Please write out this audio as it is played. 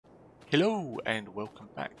Hello and welcome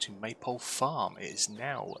back to Maypole Farm. It is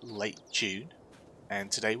now late June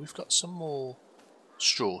and today we've got some more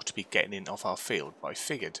straw to be getting in off our field, but I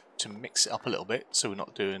figured to mix it up a little bit so we're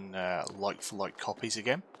not doing like for like copies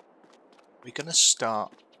again. We're going to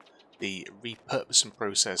start the repurposing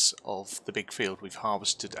process of the big field we've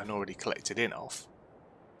harvested and already collected in off.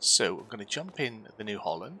 So I'm going to jump in the New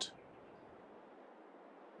Holland.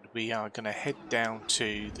 We are going to head down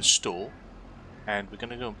to the store and we're going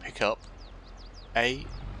to go and pick up a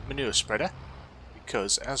manure spreader,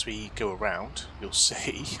 because as we go around you'll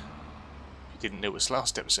see, if you didn't notice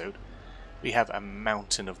last episode, we have a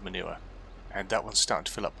mountain of manure and that one's starting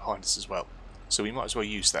to fill up behind us as well, so we might as well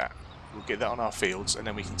use that. We'll get that on our fields and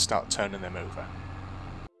then we can start turning them over.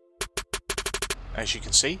 As you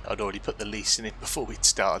can see, I'd already put the leasing in before we'd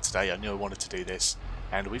started today. I knew I wanted to do this,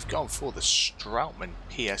 and we've gone for the Strautmann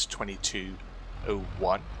FS22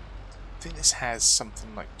 01. I think this has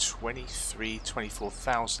something like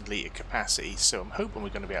 24,000 litre capacity, so I'm hoping we're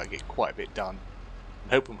going to be able to get quite a bit done.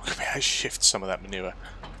 I'm hoping we're going to be able to shift some of that manure.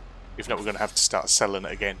 If not, we're going to have to start selling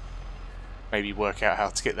it again. Maybe work out how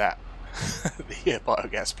to get that the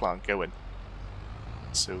biogas plant going.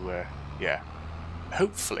 So yeah,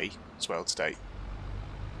 hopefully as well today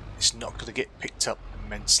it's not going to get picked up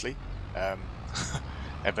immensely.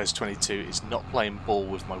 FS22 is not playing ball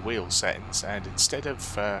with my wheel settings, and instead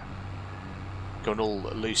of going all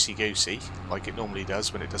loosey-goosey like it normally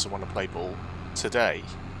does when it doesn't want to play ball, today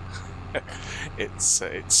it's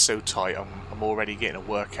so tight. I'm already getting a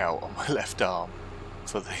workout on my left arm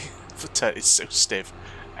it's so stiff,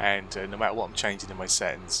 and no matter what I'm changing in my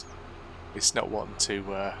settings, it's not wanting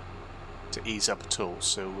to ease up at all.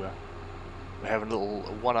 So we're having a little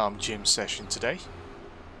one-arm gym session today,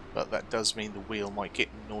 but that does mean the wheel might get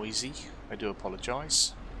noisy. I do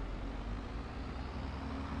apologise.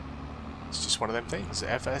 It's just one of them things.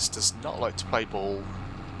 FS does not like to play ball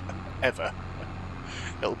ever.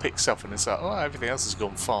 It'll pick stuff and it's like, oh, everything else has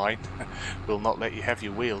gone fine. We'll not let you have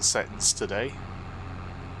your wheel settings today.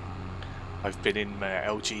 I've been in my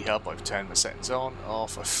LG hub, I've turned my settings on,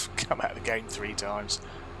 off, I've come out of the game 3 times,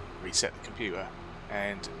 reset the computer,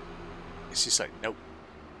 and it's just like, nope.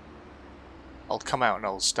 I'll come out and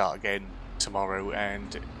I'll start again tomorrow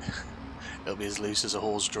and it'll be as loose as a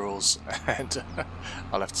horse draws, and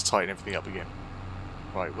I'll have to tighten everything up again.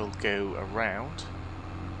 Right, we'll go around.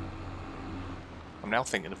 I'm now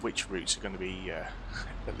thinking of which routes are going to be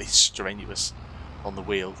at least strenuous on the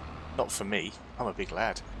wheel. Not for me, I'm a big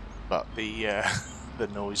lad, but the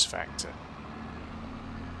noise factor.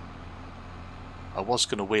 I was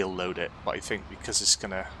going to wheel load it, but I think because it's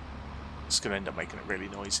going to end up making it really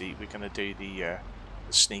noisy, we're going to do the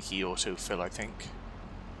sneaky autofill, I think.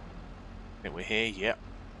 I think we're here, yep.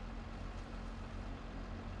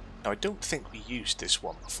 Now I don't think we used this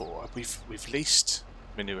one before. We've leased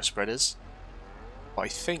manure spreaders, but I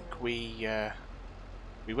think we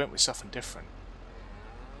went with something different.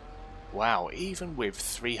 Wow, even with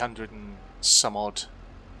 300 and some odd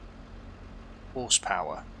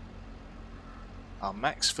horsepower, our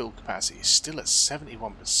max fill capacity is still at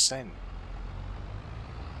 71%.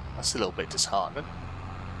 That's a little bit disheartening.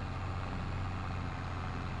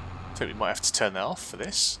 I think we might have to turn that off for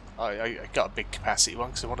this. I got a big capacity one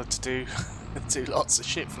because I wanted to do lots of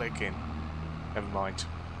shit flicking. Never mind.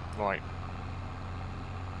 Right.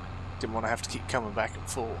 Didn't want to have to keep coming back and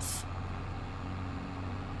forth.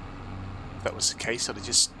 If that was the case, I'd have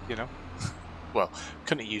just, you know, well,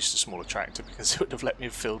 couldn't have used a smaller tractor because it would have let me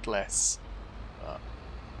have filled less. But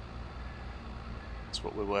that's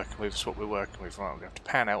what we're working with. That's what we're working with. Right, we're going to have to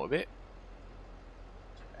pan out a bit,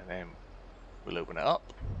 and then we'll open it up.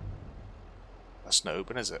 That's not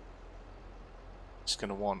open, is it? It's going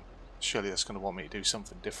to want, surely that's going to want me to do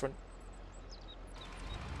something different.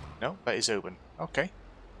 No, that is open. Okay.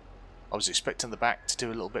 I was expecting the back to do a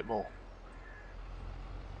little bit more.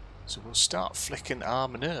 So we'll start flicking our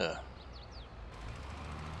manure.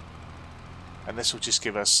 And this will just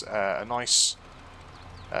give us a nice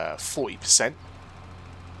 40%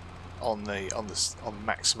 on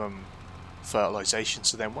maximum fertilisation.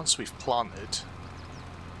 So then once we've planted,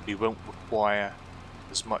 we won't require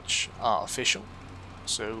as much artificial,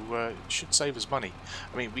 so it should save us money.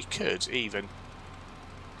 I mean, we could even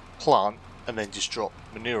plant and then just drop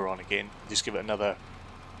manure on again, just give it another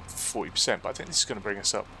 40%, but I think this is going to bring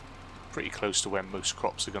us up pretty close to where most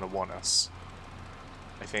crops are going to want us.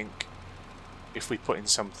 I think if we put in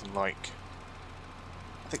something like,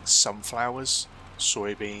 I think sunflowers,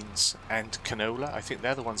 soybeans and canola, I think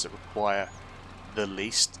they're the ones that require the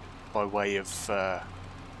least by way of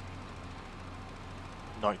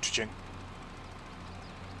nitrogen,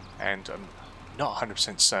 and I'm not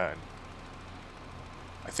 100% certain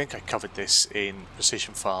I think I covered this in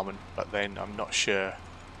precision farming, but then I'm not sure.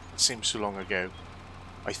 It seems so long ago.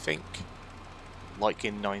 I think, like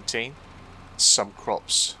in 19, some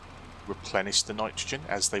crops replenish the nitrogen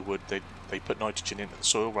as they would. They put nitrogen into the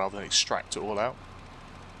soil rather than extract it all out.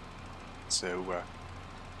 So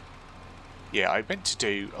yeah, I meant to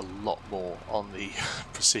do a lot more on the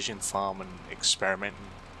precision farm and experimenting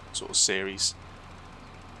sort of series.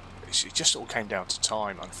 It just all came down to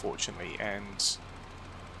time, unfortunately, and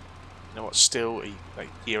you know what, still a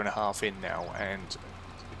year and a half in now, and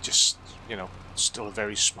just, you know, still a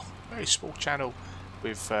very small channel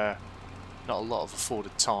with not a lot of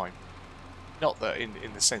afforded time. Not that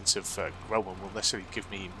in the sense of growing will necessarily give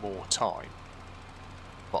me more time,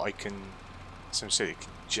 but I can, as I said, it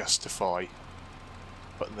can justify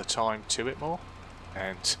putting the time to it more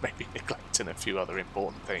and maybe neglecting a few other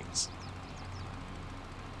important things.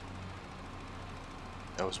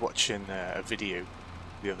 I was watching a video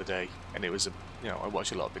the other day, and it was you know, I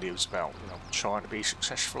watch a lot of videos about, you know, trying to be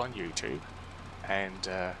successful on YouTube, and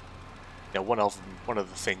you know, one of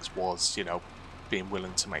the things was, you know, being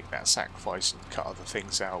willing to make that sacrifice and cut other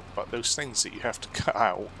things out. But those things that you have to cut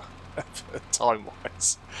out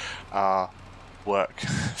time-wise are work,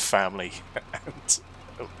 family,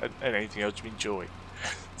 and anything else you enjoy.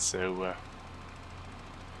 So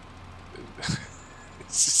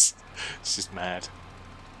it's just madness.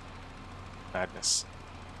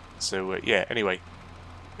 So yeah, anyway,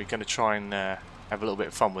 we're going to try and have a little bit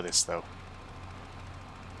of fun with this, though.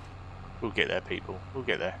 We'll get there, people. We'll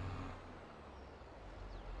get there.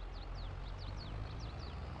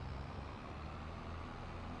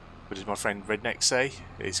 What does my friend Redneck say?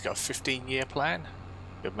 He's got a 15-year plan.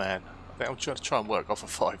 Good man. I think I'm trying to and work off a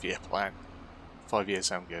 5-year plan. 5 years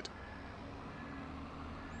sound good.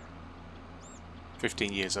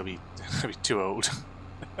 15 years, I'll be too old.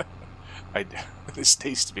 This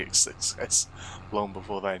needs to be a success long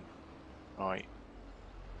before then. Right.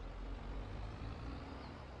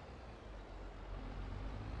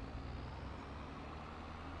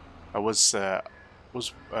 I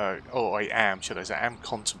am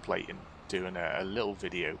contemplating doing a little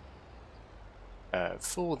video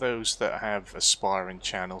for those that have aspiring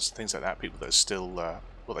channels, things like that, people that are still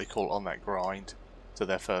what they call on that grind to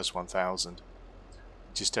their first 1,000.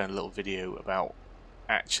 Just doing a little video about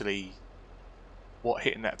actually what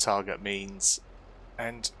hitting that target means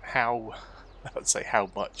and how, let's say, how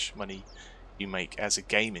much money you make as a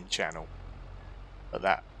gaming channel at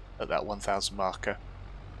that 1,000 marker.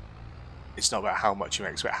 It's not about how much you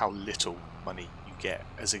make, it's about how little money you get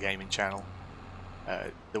as a gaming channel.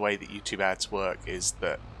 The way that YouTube ads work is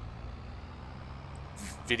that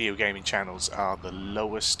video gaming channels are the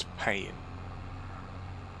lowest paying.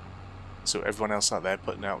 So everyone else out there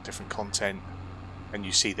putting out different content, and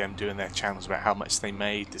you see them doing their channels about how much they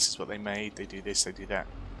made, this is what they made, they do this, they do that.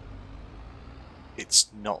 It's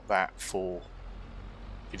not that for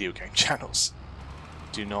video game channels.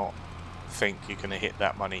 Do not think you're going to hit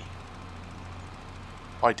that money.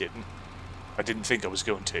 I didn't think I was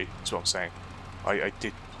going to, that's what I'm saying. I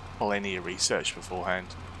did plenty of research beforehand.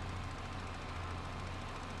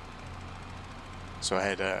 So I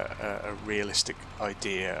had a realistic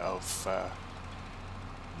idea of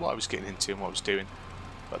what I was getting into and what I was doing.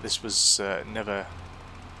 But this was never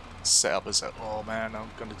set up as a, oh man, I'm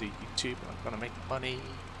going to do YouTube and I'm going to make money.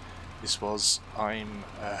 This was, I'm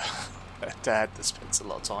a dad that spends a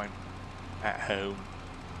lot of time at home,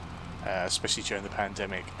 especially during the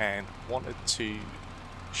pandemic, and wanted to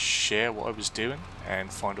share what I was doing and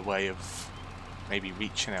find a way of maybe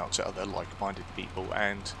reaching out to other like-minded people.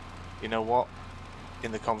 And you know what,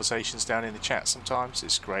 in the conversations down in the chat sometimes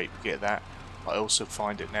it's great to get that. I also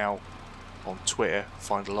find it now on Twitter,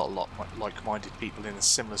 find a lot of like-minded people in a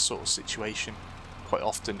similar sort of situation, quite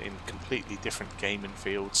often in completely different gaming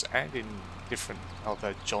fields and in different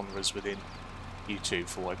other genres within YouTube,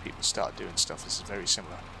 for why people start doing stuff. This is very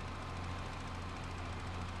similar.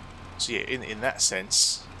 So yeah, in that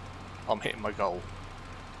sense, I'm hitting my goal.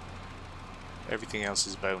 Everything else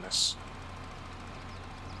is bonus.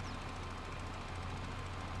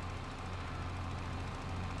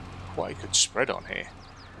 Quite a good spread on here.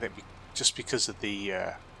 I think just because of the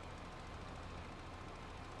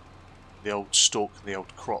old stalk and the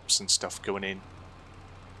old crops and stuff going in,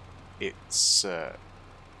 it's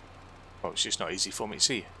well, it's just not easy for me to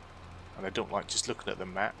see, and I don't like just looking at the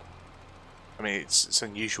map. I mean, it's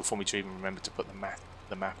unusual for me to even remember to put the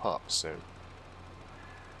map up, so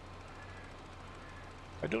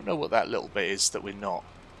I don't know what that little bit is that we're not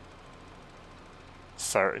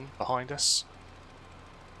ferreting behind us.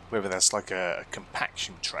 Whether that's like a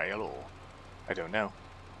compaction trail or I don't know.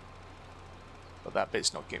 but that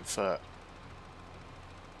bit's not getting fur.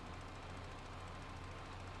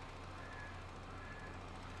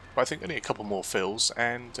 But I think only a couple more fills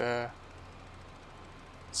and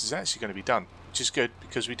this is actually going to be done, which is good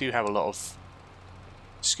because we do have a lot of,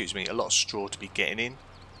 excuse me, a lot of straw to be getting in.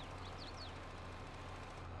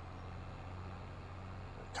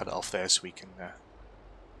 Cut it off there so we can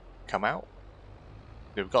come out.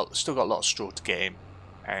 We've still got a lot of straw to get in,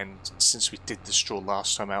 and since we did the straw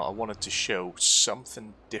last time out, I wanted to show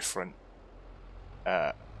something different.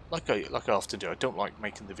 Like I often do. I don't like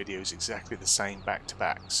making the videos exactly the same back to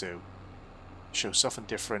back, so show something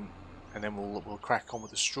different, and then we'll crack on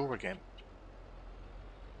with the straw again.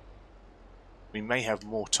 We may have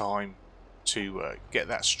more time to get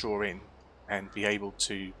that straw in and be able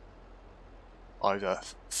to either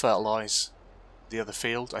fertilise the other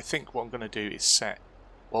field. I think what I'm going to do is set,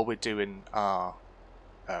 while we're doing our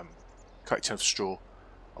collection of straw,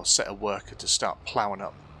 I'll set a worker to start ploughing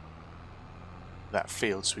up that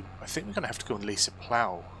field. So I think we're going to have to go and lease a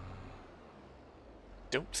plough.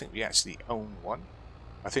 Don't think we actually own one.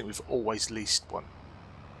 I think we've always leased one.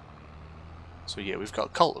 So yeah, we've got a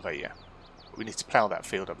cultivator. But we need to plough that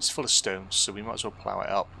field up. It's full of stones, so we might as well plough it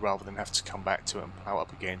up rather than have to come back to it and plough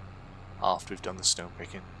up again after we've done the stone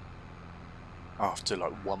picking. After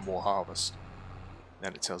like one more harvest.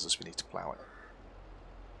 Then it tells us we need to plough it.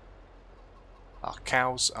 Our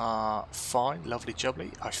cows are fine, lovely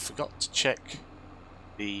jubbly. I forgot to check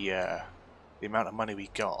the amount of money we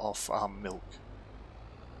got off our milk.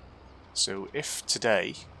 So if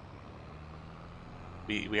today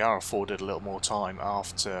we are afforded a little more time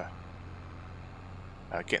after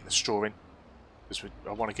getting the straw in, because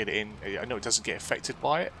I want to get it in. I know it doesn't get affected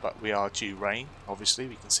by it, but we are due rain, obviously,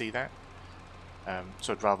 we can see that.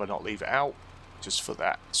 So I'd rather not leave it out, just for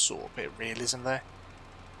that sort of bit of realism there.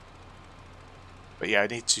 But yeah, I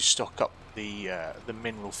need to stock up the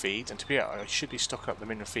mineral feed, and to be honest, I should be stocking up the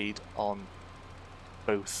mineral feed on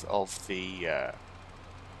both of the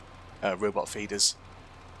robot feeders.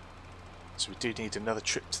 So we do need another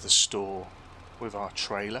trip to the store with our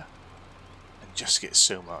trailer. Just get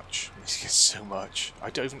so much. Just get so much. I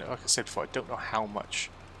don't even, like I said before, I don't know how much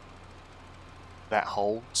that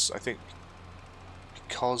holds. I think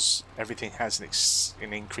because everything has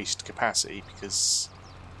an increased capacity, because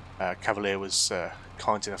Cavalier was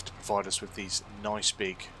kind enough to provide us with these nice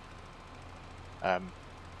big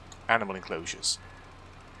animal enclosures.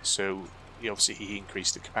 So obviously he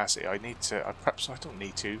increased the capacity. I need to. Perhaps I don't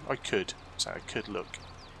need to. I could. So I could look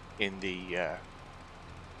in the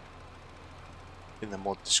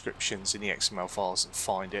mod descriptions in the XML files and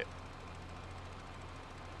find it,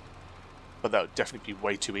 but that would definitely be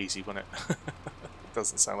way too easy, wouldn't it? It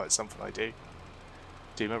doesn't sound like something I do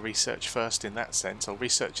my research first in that sense. I'll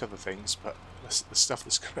research other things, but the stuff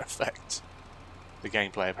that's going to affect the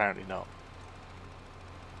gameplay, apparently not.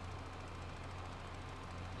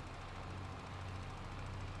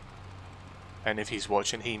 And if he's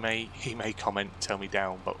watching, he may comment, tell me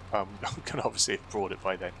down, but I'm going to obviously have brought it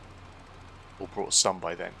by then. Or brought some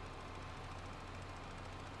by then.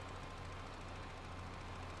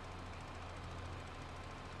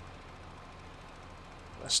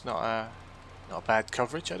 That's not a bad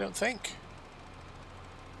coverage, I don't think.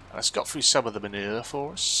 And it's got through some of the manure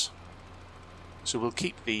for us. So we'll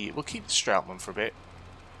keep the Stroutman for a bit.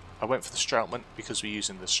 I went for the Stroutman because we're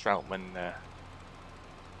using the Stroutman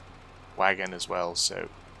wagon as well, so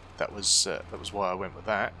that was why I went with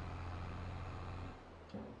that.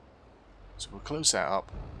 So we'll close that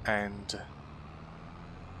up and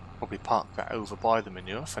probably park that over by the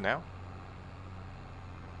manure for now,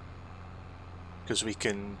 because we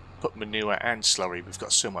can put manure and slurry. We've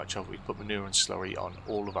got so much of it. We can put manure and slurry on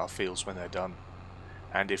all of our fields when they're done,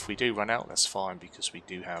 and if we do run out, that's fine, because we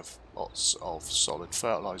do have lots of solid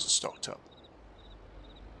fertilizer stocked up.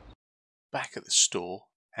 Back at the store,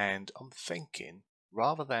 and I'm thinking,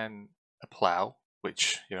 rather than a plough,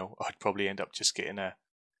 which I'd probably end up just getting a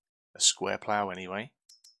square plough anyway,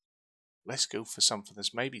 let's go for something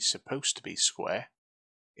that's maybe supposed to be square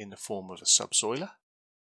in the form of a subsoiler.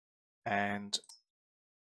 And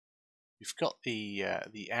we've got the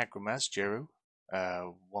Agrimaz Gero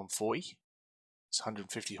 140. It's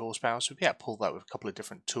 150 horsepower, so we'll be able to pull that with a couple of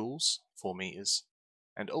different tools, 4 meters,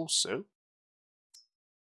 and also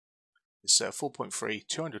it's 4.3,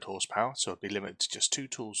 200 horsepower, so it'll be limited to just 2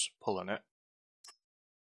 tools pulling it.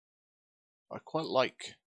 I quite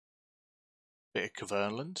like a bit of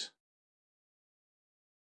Caverland,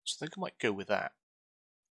 so I think I might go with that.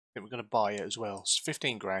 I think we're going to buy it as well. It's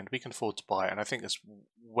 15 grand, we can afford to buy it, and I think it's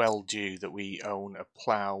well due that we own a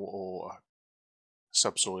plough or a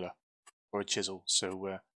subsoiler or a chisel.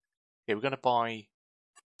 So yeah, Yeah, we're going to buy.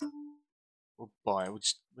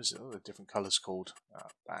 What's the different colours called?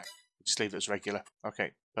 Back. We'll just leave it as regular.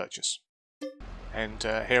 Okay, purchase. And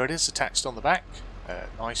here it is attached on the back.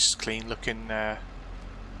 Nice, clean looking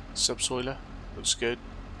subsoiler. Looks good.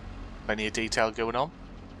 Plenty of detail going on.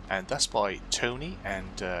 And that's by Tony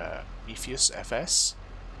and FS22.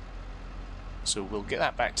 So we'll get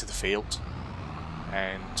that back to the field.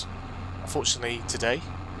 And unfortunately today,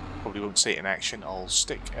 probably won't see it in action. I'll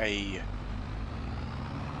stick a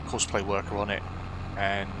cosplay worker on it,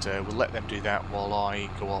 and we'll let them do that while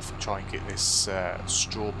I go off and try and get this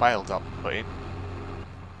straw baled up and put in.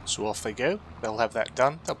 So off they go. They'll have that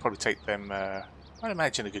done. That'll probably take them, I'd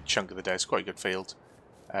imagine, a good chunk of the day. It's quite a good field.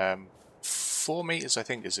 4 meters, I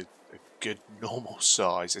think, is a good normal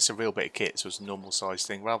size. It's a real bit of kit, so it's a normal size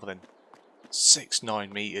thing, rather than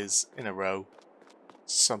 6-9 meters in a row.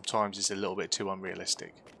 Sometimes it's a little bit too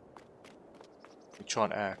unrealistic. We're trying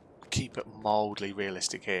to keep it mildly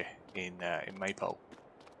realistic here in Maypole.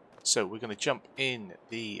 So we're going to jump in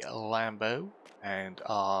the Lambo and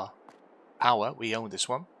our power. We own this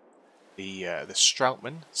one, the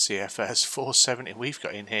Stroutman CFS 470 we've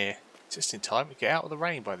got in here just in time to get out of the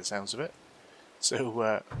rain by the sounds of it.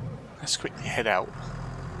 So let's quickly head out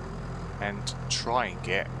and try and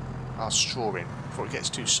get our straw in before it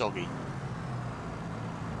gets too soggy.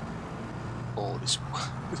 Oh, this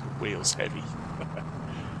wheel's heavy.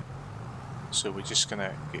 So we're just going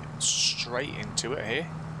to get straight into it here.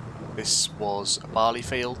 This was a barley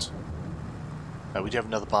field. We do have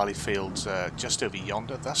another barley field just over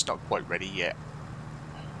yonder. That's not quite ready yet.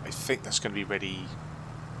 I think that's going to be ready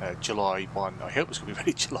July 1. I hope it's going to be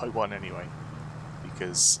ready July 1 anyway,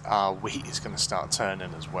 because our wheat is going to start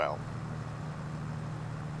turning as well.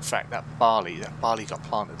 In fact, that barley got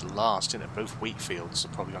planted last, didn't it? Both wheat fields are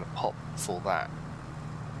probably going to pop before that.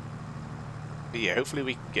 But yeah, hopefully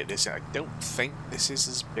we can get this in. I don't think this is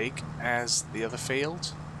as big as the other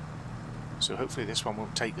field, so hopefully this one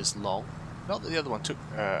won't take as long. Not that the other one took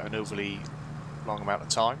an overly long amount of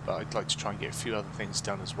time, but I'd like to try and get a few other things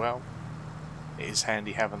done as well. It is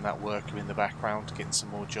handy having that worker in the background, getting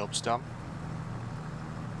some more jobs done.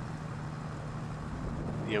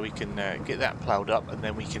 Yeah, we can get that ploughed up, and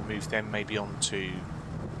then we can move them maybe on to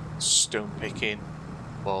stone picking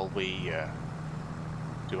while we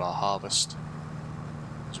do our harvest,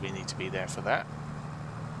 because we need to be there for that.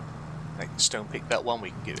 They can stone pick that one,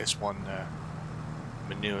 we can get this one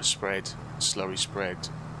manure spread, slurry spread,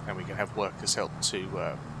 and we can have workers help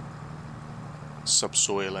to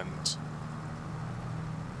subsoil and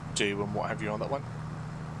do and what have you on that one.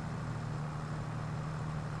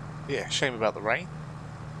 Yeah, shame about the rain.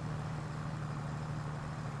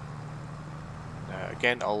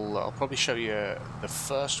 Again, I'll probably show you the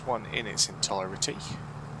first one in its entirety.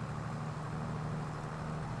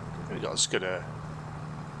 We got as good a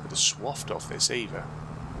swath off this either.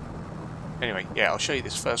 Anyway, yeah, I'll show you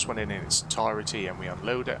this first one in its entirety, and we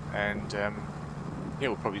unload it, and yeah,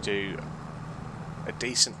 we'll probably do a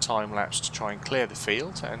decent time lapse to try and clear the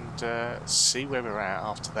field and see where we're at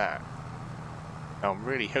after that. Now, I'm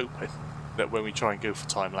really hoping that when we try and go for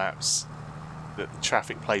time lapse, that the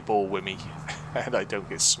traffic play ball with me and I don't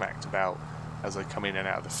get smacked about as I come in and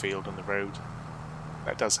out of the field on the road.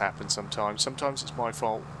 That does happen sometimes. Sometimes it's my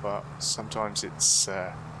fault, but sometimes it's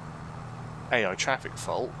AI traffic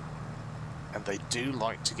fault, and they do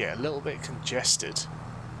like to get a little bit congested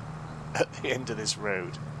at the end of this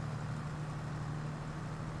road.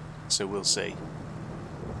 So we'll see.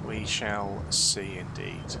 We shall see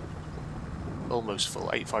indeed. Almost full,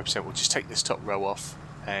 85%. We'll just take this top row off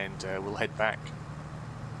and we'll head back.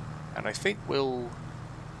 And I think we'll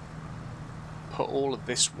put all of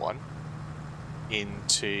this one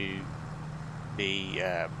into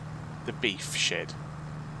the beef shed.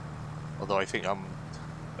 Although I think I'm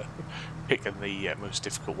picking the most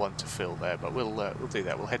difficult one to fill there, but we'll do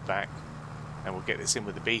that. We'll head back and we'll get this in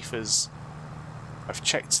with the beefers. I've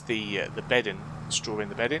checked the bedding, straw in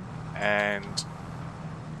the bedding, and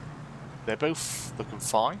they're both looking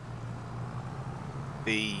fine.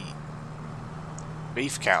 The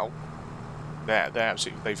beef cow, they're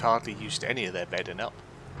absolutely, they've hardly used any of their bedding up.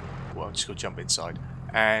 Well, I'm just going to jump inside.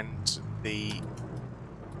 And the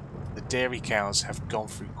dairy cows have gone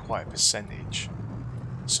through quite a percentage.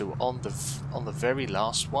 So on the very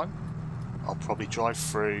last one, I'll probably drive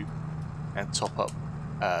through and top up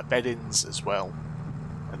beddings as well,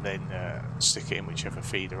 and then stick it in whichever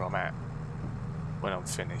feeder I'm at when I'm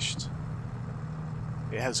finished.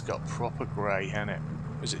 It has got proper grey, hasn't it?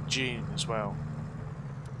 Was it June as well?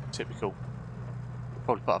 Typical. We'll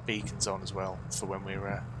probably put our beacons on as well for when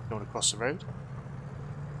we're going across the road.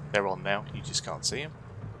 They're on now, you just can't see them.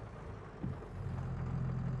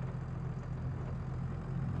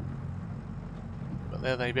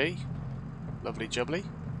 there they be. Lovely jubbly.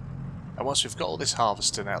 And once we've got all this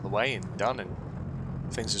harvesting out of the way and done and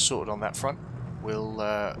things are sorted on that front, we'll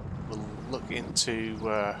look into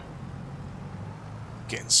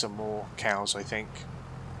getting some more cows, I think.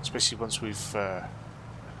 Especially once we've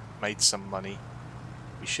made some money.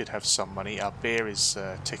 We should have some money. Our beer is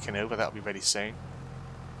ticking over. That'll be ready soon.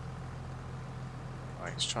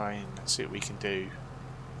 Right, let's try and see what we can do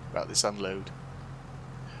about this unload.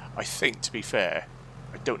 I think, to be fair,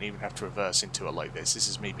 I don't even have to reverse into it like this. This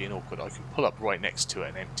is me being awkward. I can pull up right next to it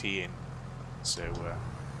and empty in. So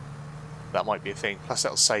that might be a thing. Plus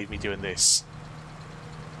that'll save me doing this.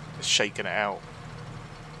 Just shaking it out.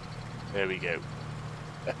 There we go.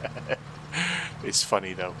 It's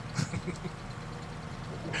funny though.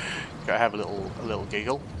 Gotta have a little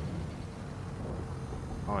giggle.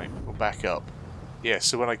 Alright, we'll back up. Yeah,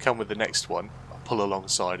 so when I come with the next one, I'll pull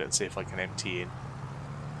alongside it and see if I can empty in.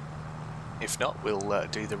 If not, we'll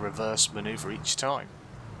do the reverse manoeuvre each time.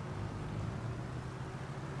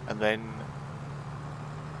 And then,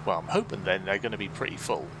 well, I'm hoping then they're going to be pretty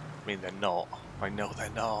full. I mean, they're not. I know they're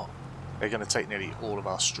not. They're going to take nearly all of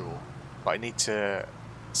our straw. But I need to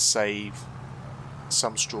save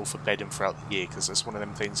some straw for bedding throughout the year, because that's one of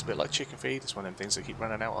them things, a bit like chicken feed, it's one of them things I keep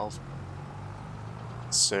running out of.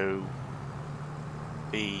 So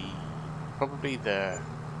probably the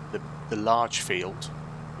large field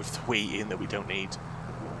with the wheat in that we don't need,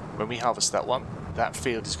 when we harvest that one, that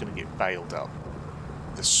field is going to get baled up.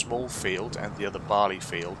 The small field and the other barley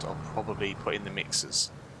field I'll probably put in the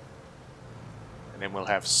mixers, and then we'll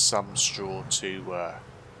have some straw to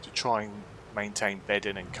try and maintain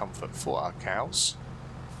bedding and comfort for our cows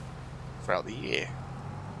throughout the year.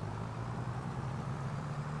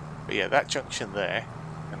 But yeah, that junction there,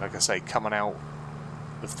 and like I say, coming out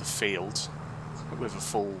of the field with a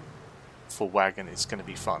full wagon is going to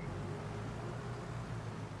be fun.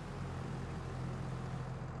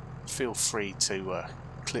 Feel free to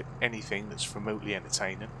clip anything that's remotely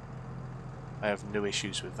entertaining. I have no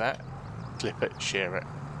issues with that. Clip it, share it,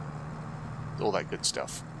 all that good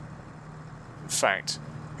stuff. In fact,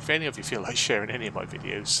 if any of you feel like sharing any of my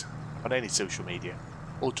videos on any social media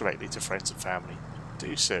or directly to friends and family,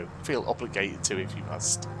 do so. Feel obligated to if you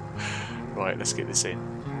must. Right, let's get this in.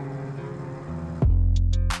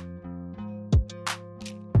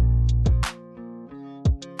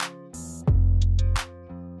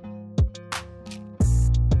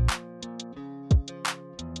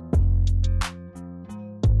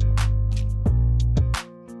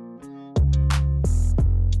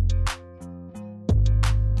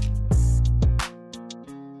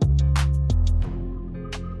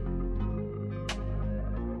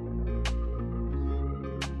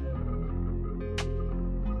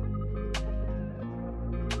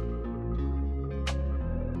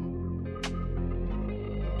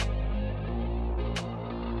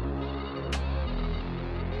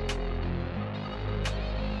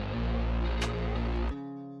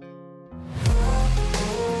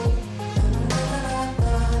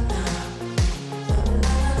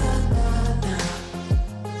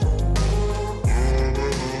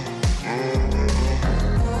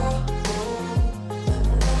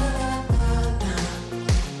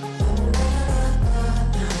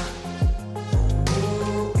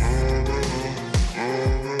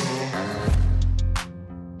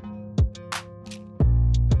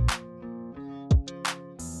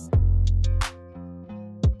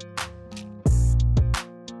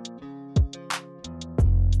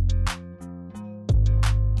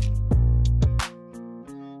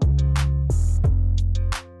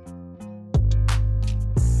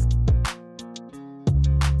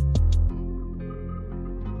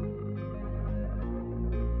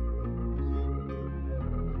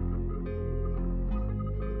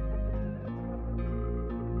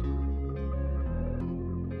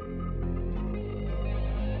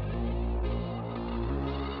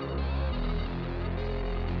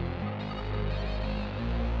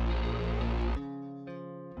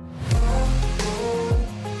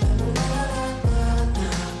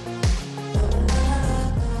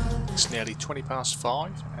 Nearly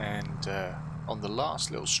 5:20, and on the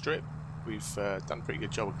last little strip we've done a pretty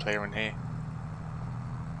good job of clearing here.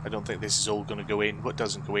 I don't think this is all going to go in. What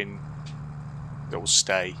doesn't go in, that will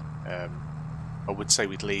stay. I would say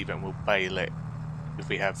we'd leave it and we'll bale it if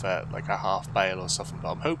we have like a half bale or something,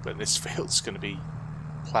 but I'm hoping this field's going to be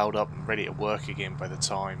ploughed up and ready to work again by the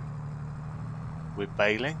time we're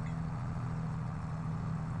baling.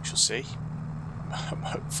 We shall see. I'm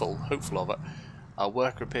hopeful of it. Our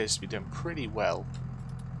worker appears to be doing pretty well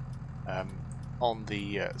on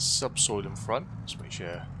the subsoil in front. Just make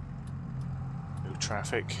sure no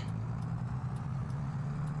traffic.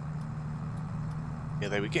 yeah,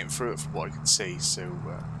 they were getting through it from what I could see, so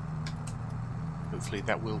hopefully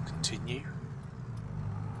that will continue.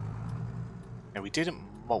 Now, we didn't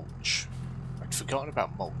mulch. I'd forgotten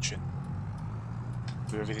about mulching.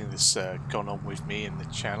 With everything that's gone on with me and the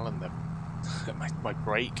channel and the my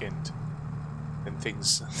break and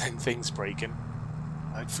things breaking.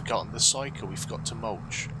 I'd forgotten the cycle. We forgot to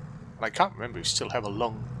mulch, and I can't remember if we still have a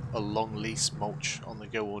long lease mulch on the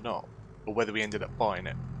go or not, or whether we ended up buying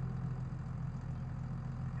it.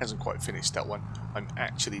 Hasn't quite finished that one. I'm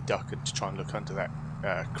actually ducking to try and look under that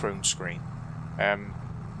chrome screen.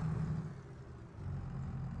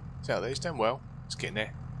 So there's done well. It's getting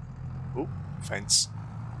there. Oh, fence.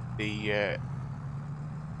 The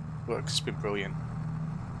work has been brilliant.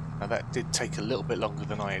 Now that did take a little bit longer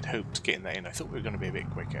than I had hoped getting that in. I thought we were going to be a bit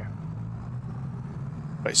quicker.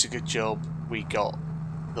 But it's a good job we got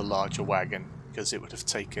the larger wagon, because it would have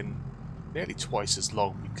taken nearly twice as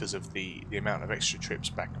long because of the amount of extra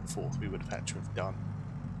trips back and forth we would have had to have done.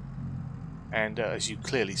 And as you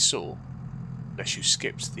clearly saw, unless you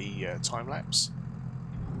skipped the time lapse,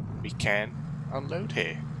 we can unload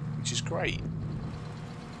here, which is great.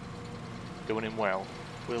 Going in well.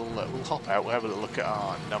 We'll hop out, we'll have a look at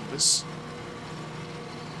our numbers.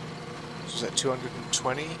 So is that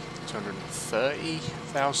 220,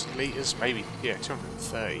 230,000 litres? Maybe, yeah,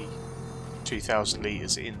 232,000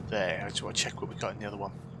 litres in there. I just want to check what we got in the other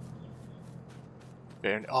one.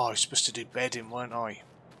 Oh, I was supposed to do bedding, weren't I?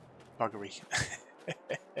 Buggery.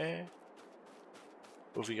 What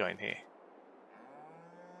have we got in here?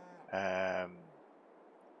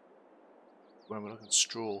 When we're looking at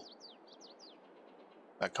straw.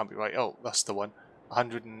 That can't be right. Oh, that's the one.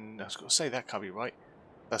 100 and I was going to say that can't be right.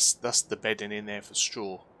 That's the bedding in there for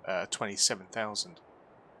straw. 27,000.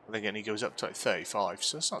 I think it only goes up to like 35,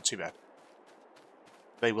 so that's not too bad.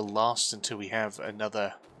 They will last until we have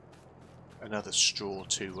another straw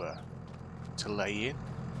to lay in.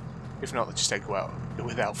 If not, they just go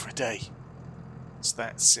without for a day. It's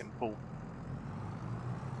that simple.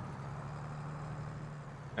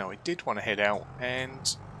 Now I did want to head out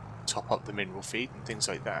and top up the mineral feed and things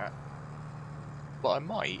like that, but I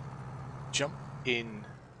might jump in.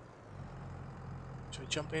 Should I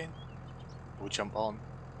jump in or jump on?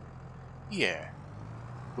 Yeah,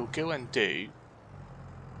 we'll go and do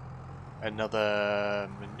another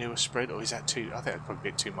manure spread, or is that too? I think that's probably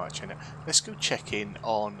a bit too much, isn't it? Let's go check in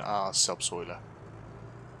on our subsoiler.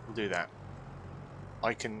 We'll do that.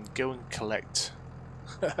 I can go and collect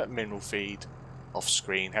mineral feed off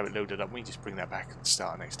screen, have it loaded up. We just bring that back at the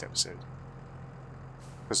start of next episode,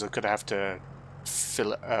 because I'm gonna have to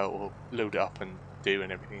fill it or load it up and do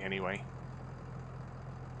and everything anyway.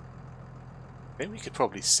 Then we could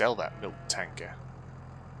probably sell that milk tanker,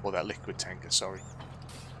 or that liquid tanker. Sorry,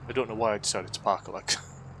 I don't know why I decided to park it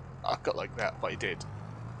like that, but I did.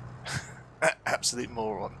 Absolute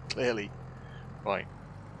moron, clearly. Right,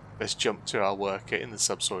 let's jump to our worker in the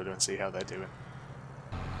subsoiler and see how they're doing.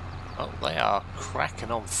 Oh, they are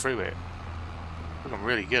cracking on through it. Looking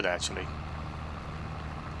really good, actually.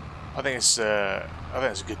 I think it's a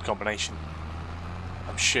good combination.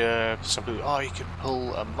 I'm sure some people, oh, you could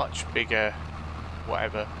pull a much bigger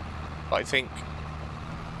whatever. But I think,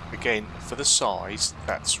 again, for the size,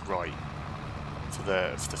 that's right. For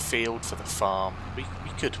the field, for the farm, we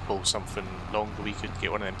could pull something longer. We could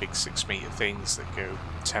get one of them big 6-metre things that go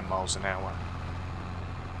 10 miles an hour.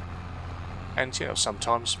 And, you know,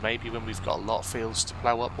 sometimes maybe when we've got a lot of fields to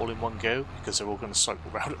plough up all in one go, because they're all going to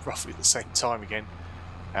cycle around at roughly the same time again,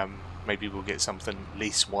 maybe we'll get something,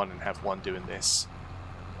 lease one and have one doing this.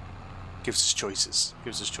 Gives us choices.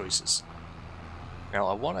 Gives us choices. Now,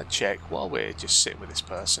 I want to check, while we're just sitting with this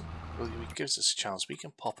person, it gives us a chance. We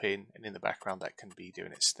can pop in, and in the background that can be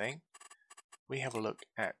doing its thing. We have a look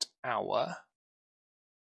at our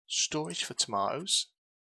storage for tomatoes.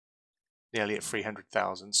 Nearly at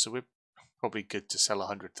 300,000, so we're probably good to sell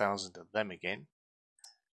 100,000 of them again.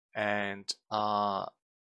 And our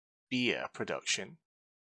beer production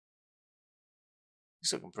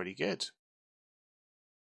is looking pretty good.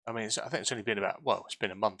 I mean, I think it's only been about, well, it's been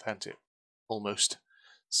a month, hasn't it? Almost.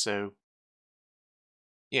 So,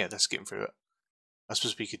 yeah, that's getting through it. I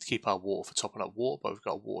suppose we could keep our water for topping up water, but we've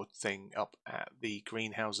got a water thing up at the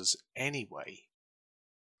greenhouses anyway.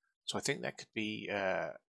 So I think that could be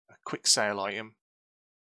a quick sale item.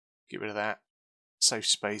 Get rid of that, save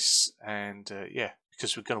space, and yeah,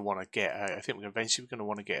 because we're going to want to get. I think we're eventually going to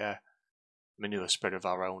want to get a manure spreader of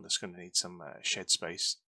our own. That's going to need some shed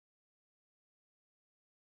space.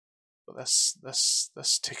 But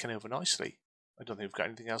that's ticking over nicely. I don't think we've got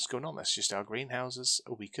anything else going on. That's just our greenhouses.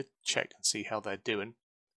 Oh, we could check and see how they're doing.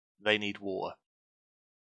 They need water.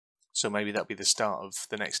 So maybe that'll be the start of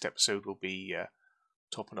the next episode. Will be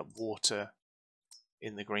topping up water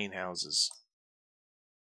in the greenhouses.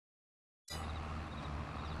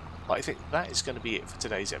 But I think that is going to be it for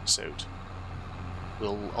today's episode.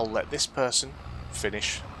 I'll let this person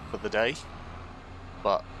finish for the day,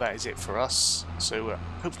 but that is it for us. So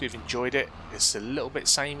hopefully you've enjoyed it. It's a little bit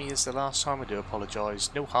samey as the last time. I do apologise.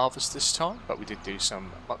 No harvest this time, but we did do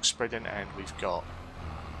some muck spreading, and we've got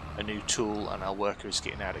a new tool, and our worker is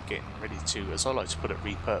getting ready to, as I like to put it,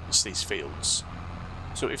 repurpose these fields.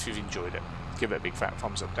 So if you've enjoyed it, give it a big fat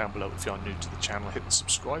thumbs up down below. If you are new to the channel, hit the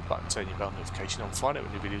subscribe button, turn your bell notification on, find out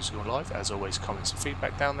when new videos are going live. As always, comments and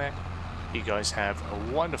feedback down there. You guys have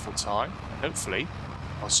a wonderful time, and hopefully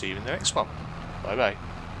I'll see you in the next one. Bye bye.